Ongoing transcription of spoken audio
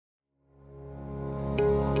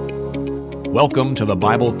Welcome to the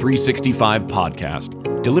Bible 365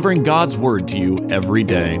 podcast, delivering God's Word to you every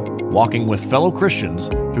day, walking with fellow Christians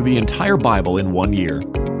through the entire Bible in 1 year.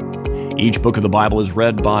 Each book of the Bible is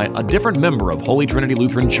read by a different member of Holy Trinity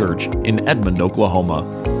Lutheran Church in Edmond, Oklahoma,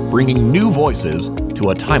 bringing new voices to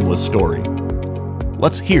a timeless story.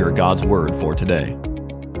 Let's hear God's Word for today.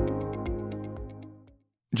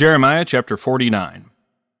 Jeremiah chapter 49.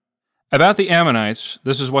 About the Ammonites,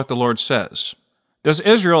 this is what the Lord says. Does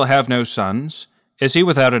Israel have no sons? Is he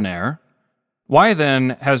without an heir? Why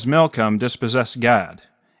then has Milcom dispossessed Gad,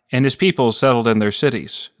 and his people settled in their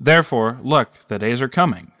cities? Therefore, look, the days are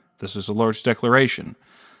coming. This is the Lord's declaration.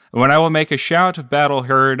 When I will make a shout of battle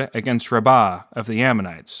heard against Rabbah of the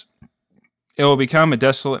Ammonites. It will become a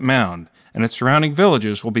desolate mound, and its surrounding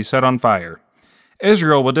villages will be set on fire.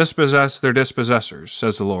 Israel will dispossess their dispossessors,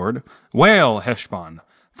 says the Lord. Wail, Heshbon,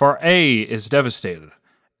 for Ai is devastated.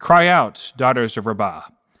 Cry out, daughters of Rabbah.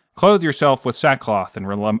 Clothe yourself with sackcloth and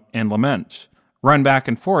lament. Run back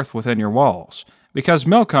and forth within your walls, because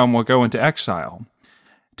Milcom will go into exile,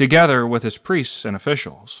 together with his priests and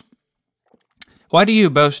officials. Why do you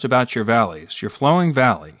boast about your valleys, your flowing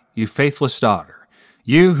valley, you faithless daughter,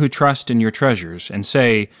 you who trust in your treasures, and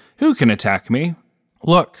say, who can attack me?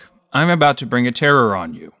 Look, I am about to bring a terror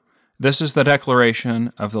on you. This is the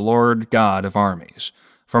declaration of the Lord God of armies,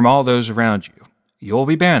 from all those around you. You will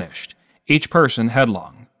be banished, each person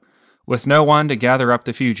headlong, with no one to gather up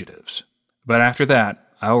the fugitives. But after that,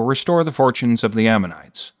 I will restore the fortunes of the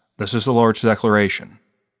Ammonites. This is the Lord's declaration.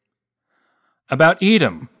 About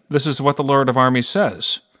Edom, this is what the Lord of armies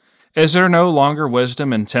says. Is there no longer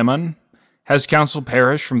wisdom in Timon? Has counsel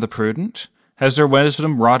perished from the prudent? Has their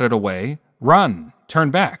wisdom rotted away? Run,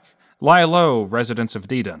 turn back, lie low, residents of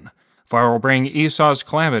Dedan, for I will bring Esau's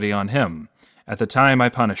calamity on him at the time I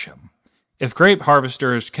punish him. If grape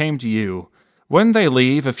harvesters came to you, wouldn't they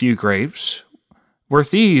leave a few grapes? Were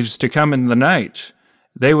thieves to come in the night,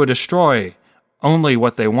 they would destroy only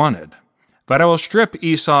what they wanted. But I will strip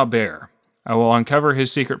Esau bare. I will uncover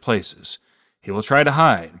his secret places. He will try to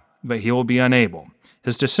hide, but he will be unable.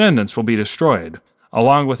 His descendants will be destroyed,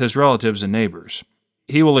 along with his relatives and neighbors.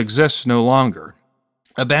 He will exist no longer.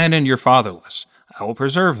 Abandon your fatherless. I will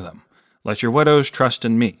preserve them. Let your widows trust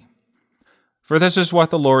in me. For this is what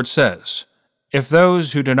the Lord says. If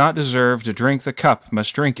those who do not deserve to drink the cup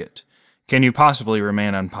must drink it, can you possibly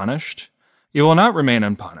remain unpunished? You will not remain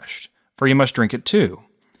unpunished, for you must drink it too.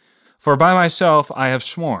 For by myself I have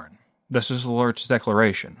sworn, this is the Lord's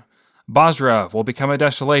declaration, Basra will become a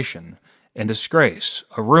desolation, and disgrace,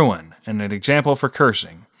 a ruin, and an example for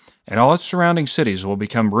cursing, and all its surrounding cities will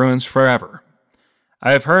become ruins forever.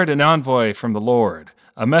 I have heard an envoy from the Lord,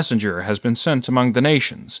 a messenger has been sent among the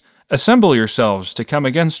nations. Assemble yourselves to come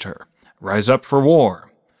against her. Rise up for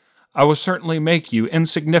war. I will certainly make you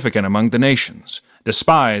insignificant among the nations,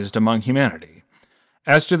 despised among humanity.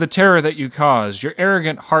 As to the terror that you caused, your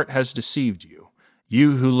arrogant heart has deceived you.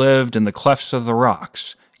 You who lived in the clefts of the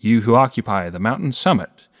rocks, you who occupy the mountain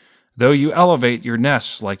summit. Though you elevate your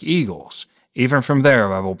nests like eagles, even from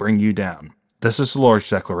there I will bring you down. This is the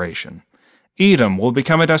Lord's declaration. Edom will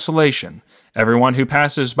become a desolation. Everyone who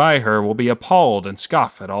passes by her will be appalled and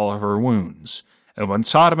scoff at all of her wounds. And when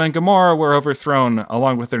Sodom and Gomorrah were overthrown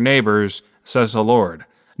along with their neighbors, says the Lord,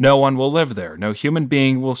 no one will live there, no human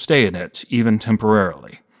being will stay in it, even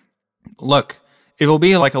temporarily. Look, it will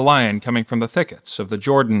be like a lion coming from the thickets of the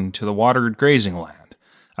Jordan to the watered grazing land.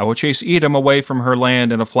 I will chase Edom away from her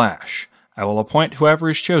land in a flash. I will appoint whoever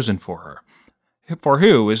is chosen for her. For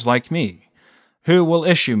who is like me? Who will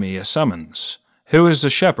issue me a summons? Who is the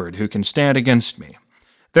shepherd who can stand against me?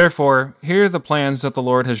 Therefore, hear the plans that the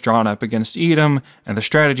Lord has drawn up against Edom and the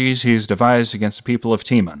strategies he has devised against the people of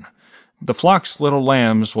Teman. The flock's little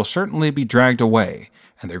lambs will certainly be dragged away,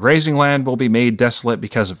 and their grazing land will be made desolate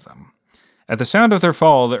because of them. At the sound of their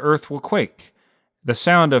fall, the earth will quake. The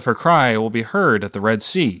sound of her cry will be heard at the Red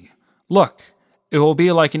Sea. Look, it will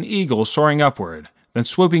be like an eagle soaring upward, then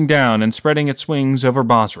swooping down and spreading its wings over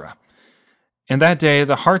Basra. In that day,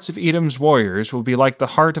 the hearts of Edom's warriors will be like the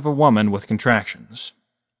heart of a woman with contractions.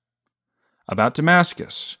 About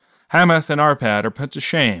Damascus, Hamath and Arpad are put to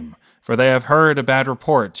shame, for they have heard a bad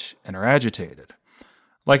report and are agitated.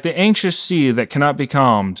 Like the anxious sea that cannot be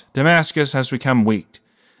calmed, Damascus has become weak.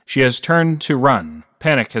 She has turned to run,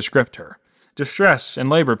 panic has gripped her. Distress and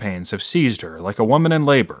labor pains have seized her like a woman in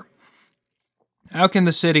labor. How can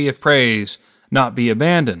the city of praise not be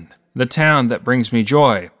abandoned, the town that brings me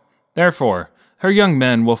joy? Therefore, her young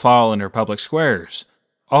men will fall in her public squares.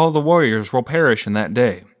 All the warriors will perish in that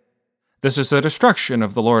day. This is the destruction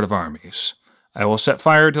of the Lord of armies. I will set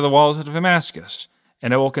fire to the walls of Damascus,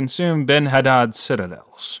 and it will consume Ben-Hadad's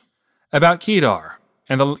citadels. About Kedar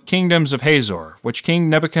and the kingdoms of Hazor, which King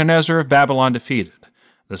Nebuchadnezzar of Babylon defeated.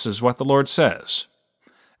 This is what the Lord says.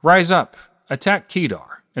 Rise up, attack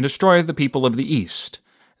Kedar, and destroy the people of the east.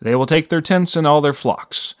 They will take their tents and all their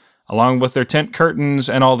flocks, along with their tent curtains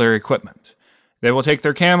and all their equipment. They will take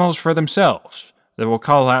their camels for themselves. They will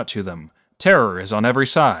call out to them, terror is on every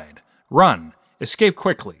side. Run, escape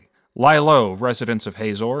quickly. Lie low, residents of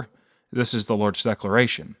Hazor. This is the Lord's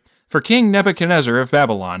declaration. For King Nebuchadnezzar of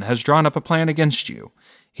Babylon has drawn up a plan against you.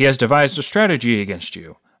 He has devised a strategy against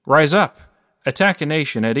you. Rise up, attack a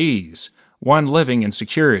nation at ease, one living in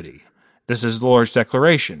security. This is the Lord's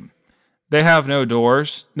declaration. They have no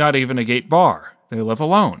doors, not even a gate bar. They live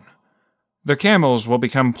alone. Their camels will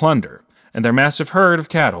become plunder, and their massive herd of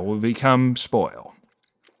cattle will become spoil.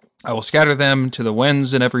 I will scatter them to the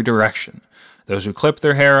winds in every direction. Those who clip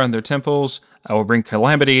their hair on their temples, I will bring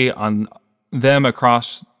calamity on them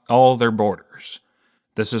across all their borders.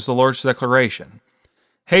 This is the Lord's declaration.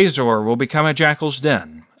 Hazor will become a jackal's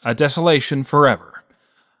den, a desolation forever.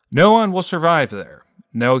 No one will survive there.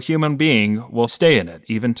 No human being will stay in it,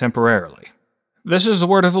 even temporarily. This is the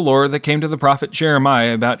word of the Lord that came to the prophet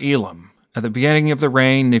Jeremiah about Elam, at the beginning of the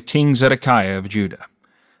reign of King Zedekiah of Judah.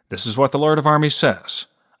 This is what the Lord of armies says.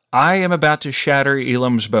 I am about to shatter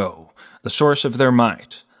Elam's bow, the source of their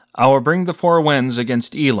might. I will bring the four winds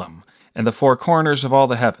against Elam, and the four corners of all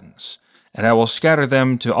the heavens, and I will scatter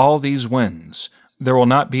them to all these winds. There will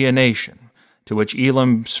not be a nation to which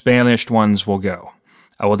Elam's banished ones will go.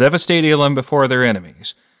 I will devastate Elam before their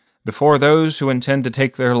enemies, before those who intend to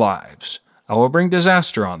take their lives. I will bring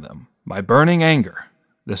disaster on them, my burning anger.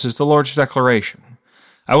 This is the Lord's declaration.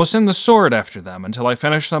 I will send the sword after them until I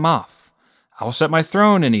finish them off. I will set my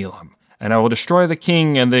throne in Elam, and I will destroy the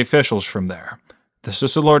king and the officials from there. This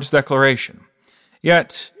is the Lord's declaration.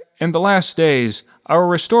 Yet, in the last days, I will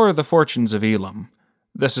restore the fortunes of Elam.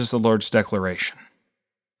 This is the Lord's declaration.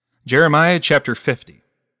 Jeremiah chapter 50.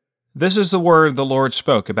 This is the word the Lord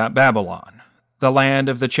spoke about Babylon, the land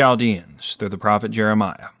of the Chaldeans, through the prophet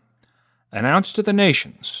Jeremiah. Announce to the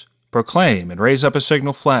nations, proclaim and raise up a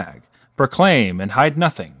signal flag, proclaim and hide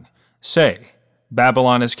nothing. Say,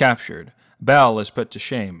 Babylon is captured, Bel is put to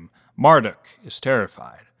shame, Marduk is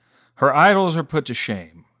terrified. Her idols are put to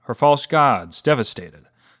shame, her false gods devastated.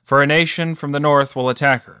 For a nation from the north will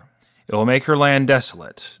attack her. It will make her land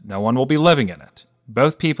desolate. No one will be living in it.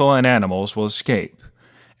 Both people and animals will escape.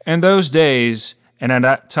 In those days, and at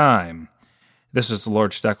that time, this is the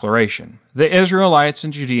Lord's declaration, the Israelites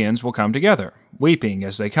and Judeans will come together, weeping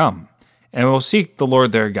as they come, and will seek the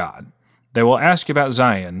Lord their God. They will ask about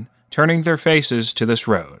Zion, turning their faces to this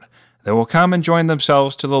road. They will come and join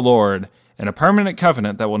themselves to the Lord in a permanent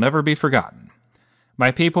covenant that will never be forgotten.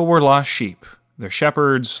 My people were lost sheep. Their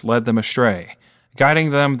shepherds led them astray, guiding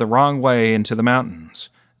them the wrong way into the mountains.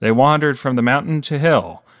 They wandered from the mountain to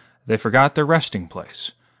hill. They forgot their resting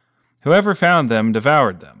place. Whoever found them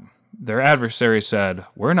devoured them. Their adversary said,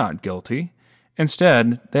 We're not guilty.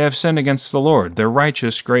 Instead, they have sinned against the Lord, their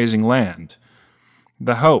righteous grazing land,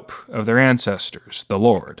 the hope of their ancestors, the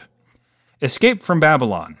Lord. Escape from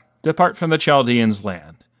Babylon. Depart from the Chaldeans'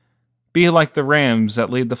 land. Be like the rams that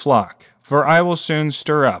lead the flock, for I will soon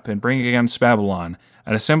stir up and bring against Babylon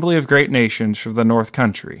an assembly of great nations from the north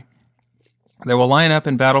country. They will line up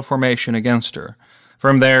in battle formation against her.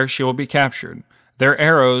 From there she will be captured. Their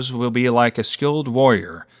arrows will be like a skilled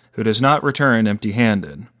warrior who does not return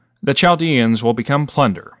empty-handed. The Chaldeans will become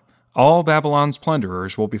plunder. All Babylon's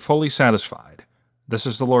plunderers will be fully satisfied. This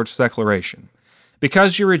is the Lord's declaration.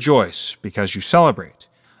 Because you rejoice, because you celebrate,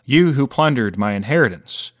 you who plundered my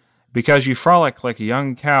inheritance, because you frolic like a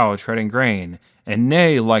young cow treading grain, and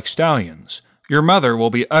neigh like stallions, your mother will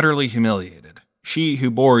be utterly humiliated. She who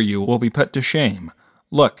bore you will be put to shame.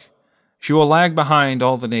 Look, she will lag behind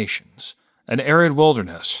all the nations, an arid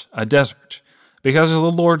wilderness, a desert. Because of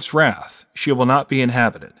the Lord's wrath, she will not be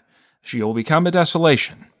inhabited. She will become a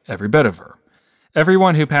desolation, every bit of her.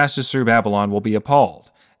 Everyone who passes through Babylon will be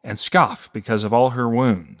appalled, and scoff because of all her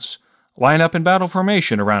wounds. Line up in battle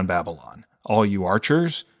formation around Babylon. All you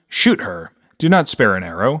archers, shoot her. Do not spare an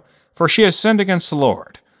arrow, for she has sinned against the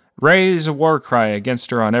Lord. Raise a war cry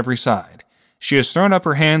against her on every side. She has thrown up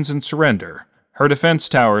her hands in surrender. Her defense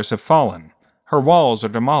towers have fallen. Her walls are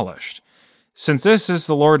demolished. Since this is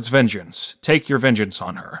the Lord's vengeance, take your vengeance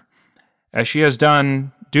on her. As she has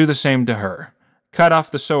done, do the same to her. Cut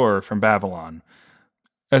off the sower from Babylon,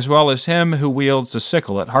 as well as him who wields the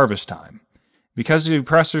sickle at harvest time. Because of the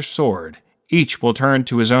oppressor's sword, each will turn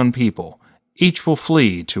to his own people. Each will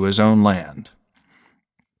flee to his own land.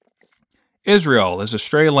 Israel is a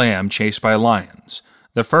stray lamb chased by lions.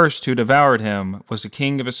 The first who devoured him was the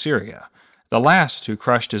king of Assyria. The last who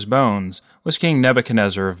crushed his bones was King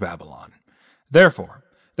Nebuchadnezzar of Babylon. Therefore,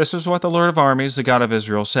 this is what the Lord of armies, the God of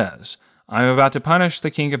Israel, says: I am about to punish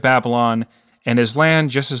the king of Babylon and his land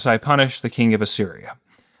just as I punished the king of Assyria.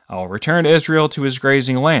 I will return Israel to his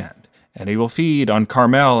grazing land, and he will feed on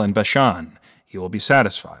Carmel and Bashan. He will be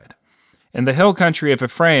satisfied. In the hill country of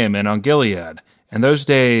Ephraim and on Gilead, in those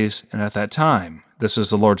days and at that time, this is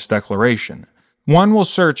the Lord's declaration, one will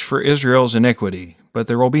search for Israel's iniquity, but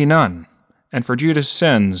there will be none, and for Judah's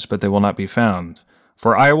sins, but they will not be found.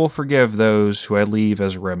 For I will forgive those who I leave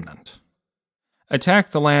as a remnant. Attack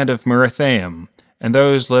the land of Merathaim and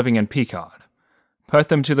those living in Pekod. Put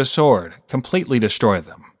them to the sword, completely destroy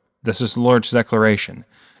them. This is the Lord's declaration.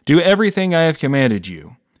 Do everything I have commanded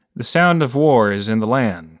you. The sound of war is in the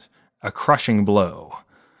land, a crushing blow.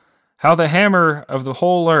 How the hammer of the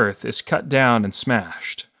whole earth is cut down and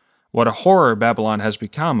smashed. What a horror Babylon has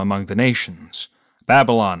become among the nations.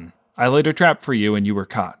 Babylon, I laid a trap for you and you were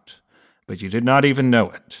caught, but you did not even know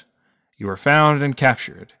it. You were found and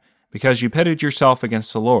captured, because you pitted yourself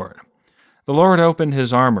against the Lord. The Lord opened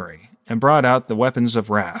his armory and brought out the weapons of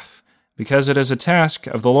wrath, because it is a task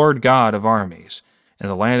of the Lord God of armies in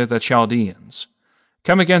the land of the Chaldeans.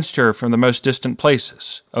 Come against her from the most distant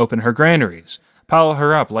places, open her granaries, pile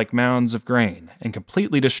her up like mounds of grain, and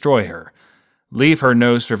completely destroy her. Leave her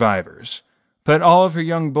no survivors. Put all of her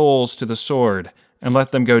young bulls to the sword, and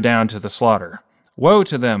let them go down to the slaughter. Woe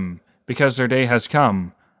to them, because their day has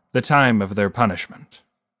come, the time of their punishment.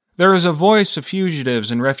 There is a voice of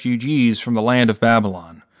fugitives and refugees from the land of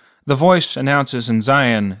Babylon. The voice announces in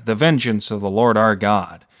Zion the vengeance of the Lord our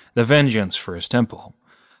God, the vengeance for his temple.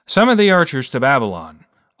 Summon the archers to Babylon,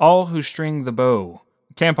 all who string the bow.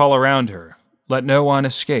 Camp all around her. Let no one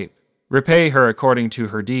escape. Repay her according to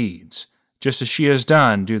her deeds. Just as she has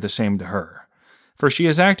done, do the same to her. For she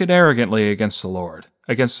has acted arrogantly against the Lord,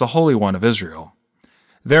 against the Holy One of Israel.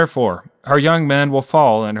 Therefore, her young men will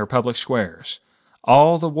fall in her public squares.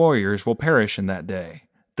 All the warriors will perish in that day.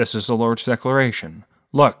 This is the Lord's declaration.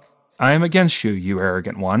 Look, I am against you, you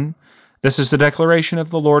arrogant one. This is the declaration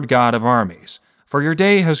of the Lord God of armies. For your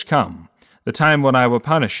day has come, the time when I will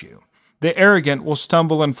punish you. The arrogant will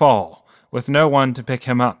stumble and fall, with no one to pick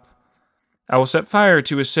him up. I will set fire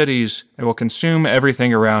to his cities and will consume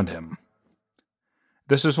everything around him.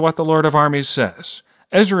 This is what the Lord of armies says.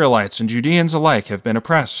 Israelites and Judeans alike have been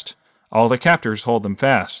oppressed. All the captors hold them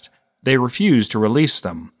fast. They refuse to release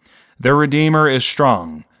them. Their Redeemer is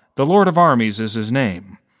strong. The Lord of armies is his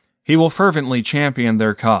name. He will fervently champion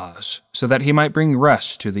their cause, so that he might bring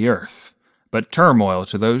rest to the earth, but turmoil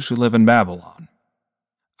to those who live in Babylon.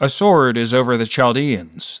 A sword is over the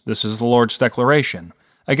Chaldeans, this is the Lord's declaration,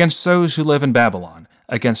 against those who live in Babylon,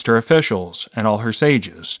 against her officials and all her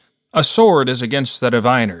sages. A sword is against the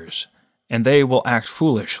diviners, and they will act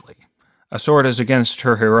foolishly. A sword is against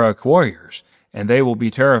her heroic warriors, and they will be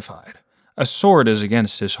terrified. A sword is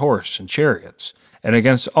against his horse and chariots, and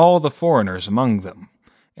against all the foreigners among them,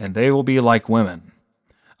 and they will be like women.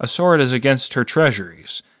 A sword is against her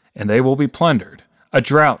treasuries, and they will be plundered. A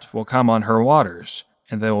drought will come on her waters,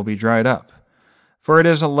 and they will be dried up. For it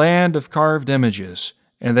is a land of carved images,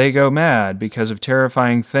 and they go mad because of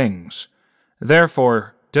terrifying things.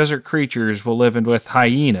 Therefore, desert creatures will live in with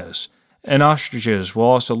hyenas, and ostriches will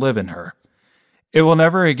also live in her. It will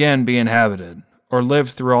never again be inhabited, or live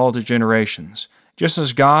through all the generations, just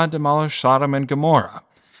as God demolished Sodom and Gomorrah,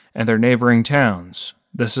 and their neighboring towns.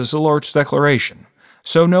 This is the Lord's declaration.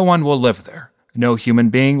 So no one will live there. No human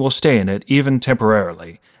being will stay in it, even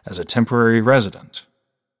temporarily, as a temporary resident.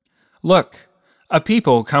 Look, a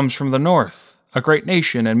people comes from the north. A great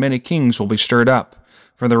nation and many kings will be stirred up.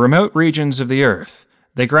 From the remote regions of the earth,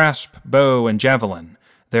 they grasp bow and javelin.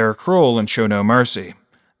 They are cruel and show no mercy.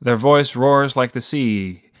 Their voice roars like the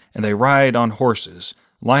sea, and they ride on horses,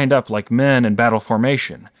 lined up like men in battle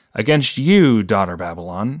formation, against you, daughter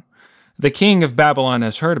Babylon. The king of Babylon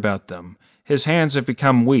has heard about them. His hands have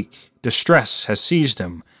become weak. Distress has seized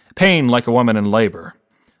him, pain like a woman in labor.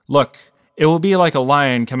 Look, it will be like a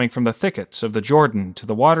lion coming from the thickets of the Jordan to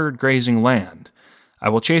the watered grazing land. I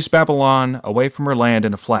will chase Babylon away from her land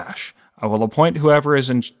in a flash. I will appoint whoever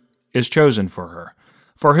is chosen for her.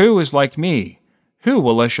 For who is like me? Who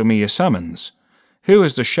will issue me a summons? Who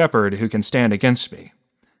is the shepherd who can stand against me?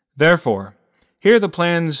 Therefore, hear the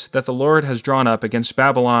plans that the Lord has drawn up against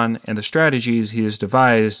Babylon and the strategies he has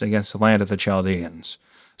devised against the land of the Chaldeans.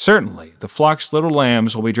 Certainly, the flock's little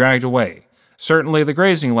lambs will be dragged away. Certainly, the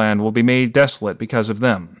grazing land will be made desolate because of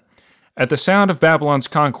them. At the sound of Babylon's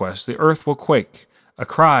conquest, the earth will quake. A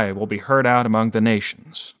cry will be heard out among the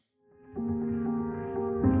nations.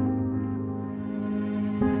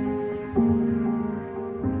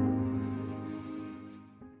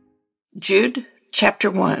 Jude,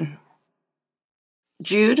 chapter 1.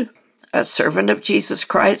 Jude, a servant of Jesus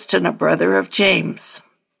Christ and a brother of James,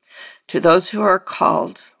 to those who are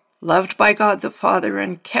called, loved by God the Father,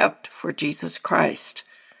 and kept for Jesus Christ,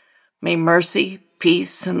 may mercy,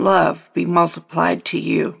 peace, and love be multiplied to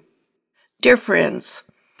you. Dear friends,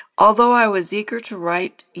 although I was eager to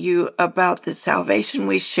write you about the salvation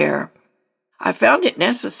we share, I found it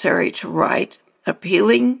necessary to write,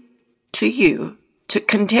 appealing to you to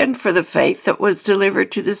contend for the faith that was delivered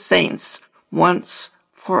to the saints once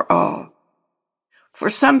for all. For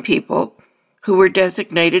some people who were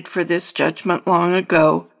designated for this judgment long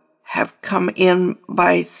ago have come in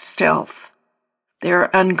by stealth. They are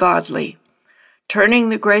ungodly, turning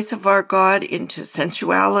the grace of our God into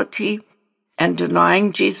sensuality and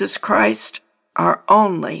denying Jesus Christ, our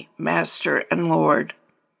only Master and Lord.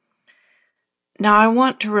 Now I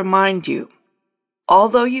want to remind you,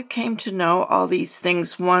 although you came to know all these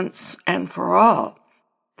things once and for all,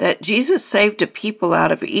 that Jesus saved a people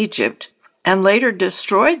out of Egypt and later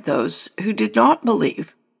destroyed those who did not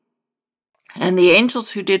believe. And the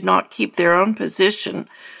angels who did not keep their own position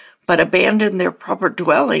but abandoned their proper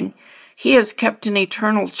dwelling, he has kept in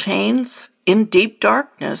eternal chains in deep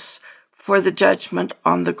darkness for the judgment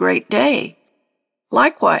on the great day.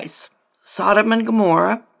 Likewise, Sodom and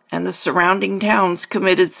Gomorrah and the surrounding towns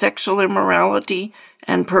committed sexual immorality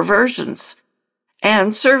and perversions,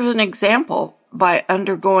 and serve an example by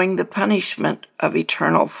undergoing the punishment of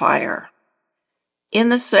eternal fire. In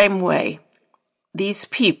the same way, these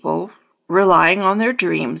people, relying on their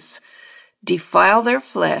dreams, defile their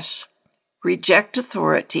flesh, reject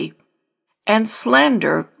authority, and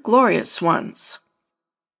slander glorious ones.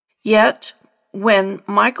 Yet, when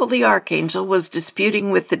Michael the archangel was disputing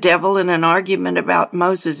with the devil in an argument about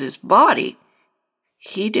Moses' body,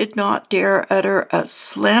 he did not dare utter a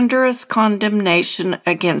slanderous condemnation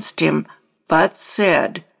against him, but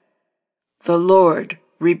said, "The Lord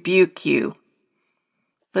rebuke you."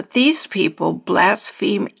 But these people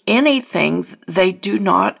blaspheme anything they do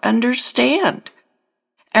not understand.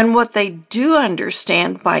 And what they do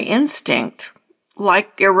understand by instinct,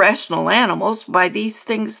 like irrational animals, by these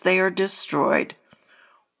things they are destroyed.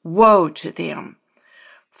 Woe to them,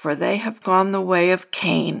 for they have gone the way of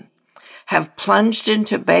Cain, have plunged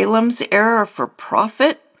into Balaam's error for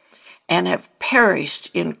profit, and have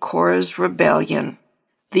perished in Korah's rebellion.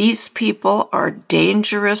 These people are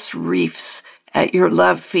dangerous reefs at your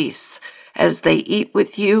love feasts, as they eat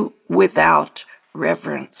with you without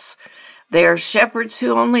reverence. They are shepherds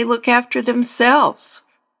who only look after themselves.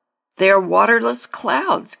 They are waterless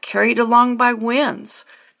clouds carried along by winds,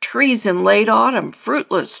 trees in late autumn,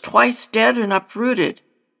 fruitless, twice dead and uprooted.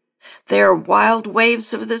 They are wild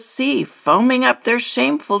waves of the sea, foaming up their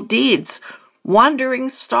shameful deeds, wandering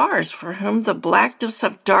stars for whom the blackness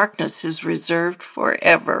of darkness is reserved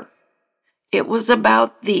forever. It was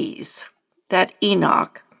about these that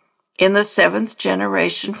Enoch, in the 7th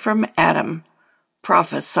generation from Adam,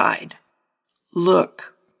 prophesied.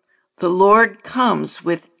 Look, the Lord comes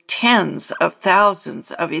with tens of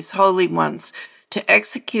thousands of his holy ones to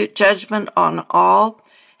execute judgment on all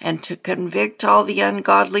and to convict all the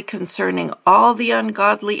ungodly concerning all the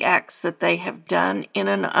ungodly acts that they have done in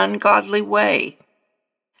an ungodly way,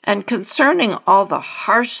 and concerning all the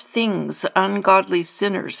harsh things ungodly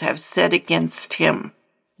sinners have said against him.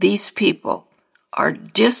 These people are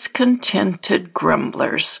discontented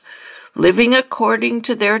grumblers, living according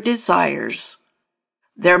to their desires.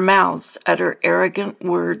 Their mouths utter arrogant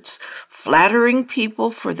words, flattering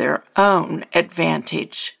people for their own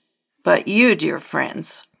advantage. But you, dear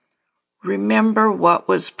friends, remember what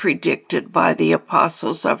was predicted by the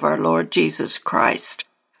apostles of our Lord Jesus Christ.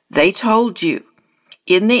 They told you,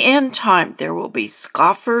 in the end time there will be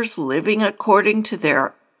scoffers living according to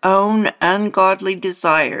their own ungodly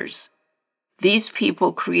desires. These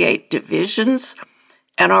people create divisions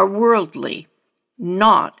and are worldly,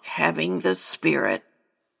 not having the Spirit.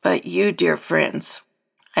 But you, dear friends,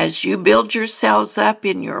 as you build yourselves up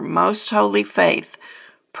in your most holy faith,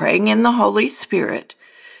 praying in the Holy Spirit,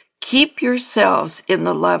 keep yourselves in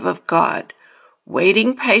the love of God,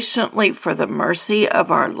 waiting patiently for the mercy of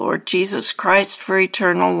our Lord Jesus Christ for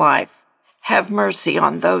eternal life. Have mercy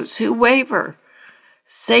on those who waver.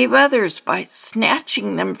 Save others by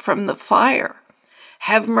snatching them from the fire.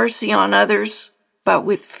 Have mercy on others, but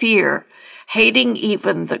with fear, hating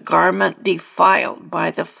even the garment defiled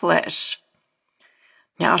by the flesh.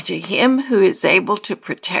 Now to him who is able to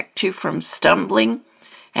protect you from stumbling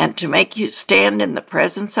and to make you stand in the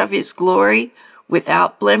presence of his glory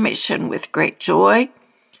without blemish and with great joy,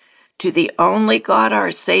 to the only God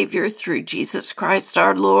our Savior through Jesus Christ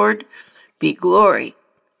our Lord, be glory,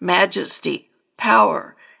 majesty,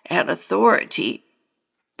 power, and authority,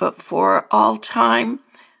 but for all time,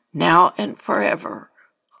 now and forever.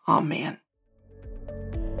 Amen.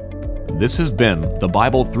 This has been the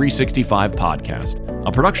Bible 365 podcast,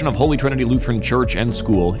 a production of Holy Trinity Lutheran Church and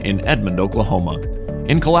School in Edmond, Oklahoma,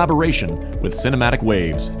 in collaboration with Cinematic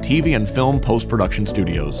Waves TV and Film Post-Production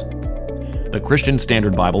Studios. The Christian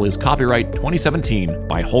Standard Bible is copyright 2017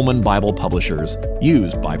 by Holman Bible Publishers,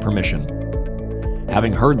 used by permission.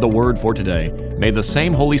 Having heard the word for today, may the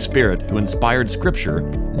same Holy Spirit who inspired Scripture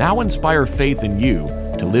now inspire faith in you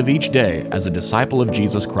to live each day as a disciple of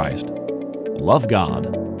Jesus Christ. Love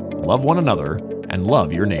God, love one another, and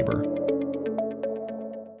love your neighbor.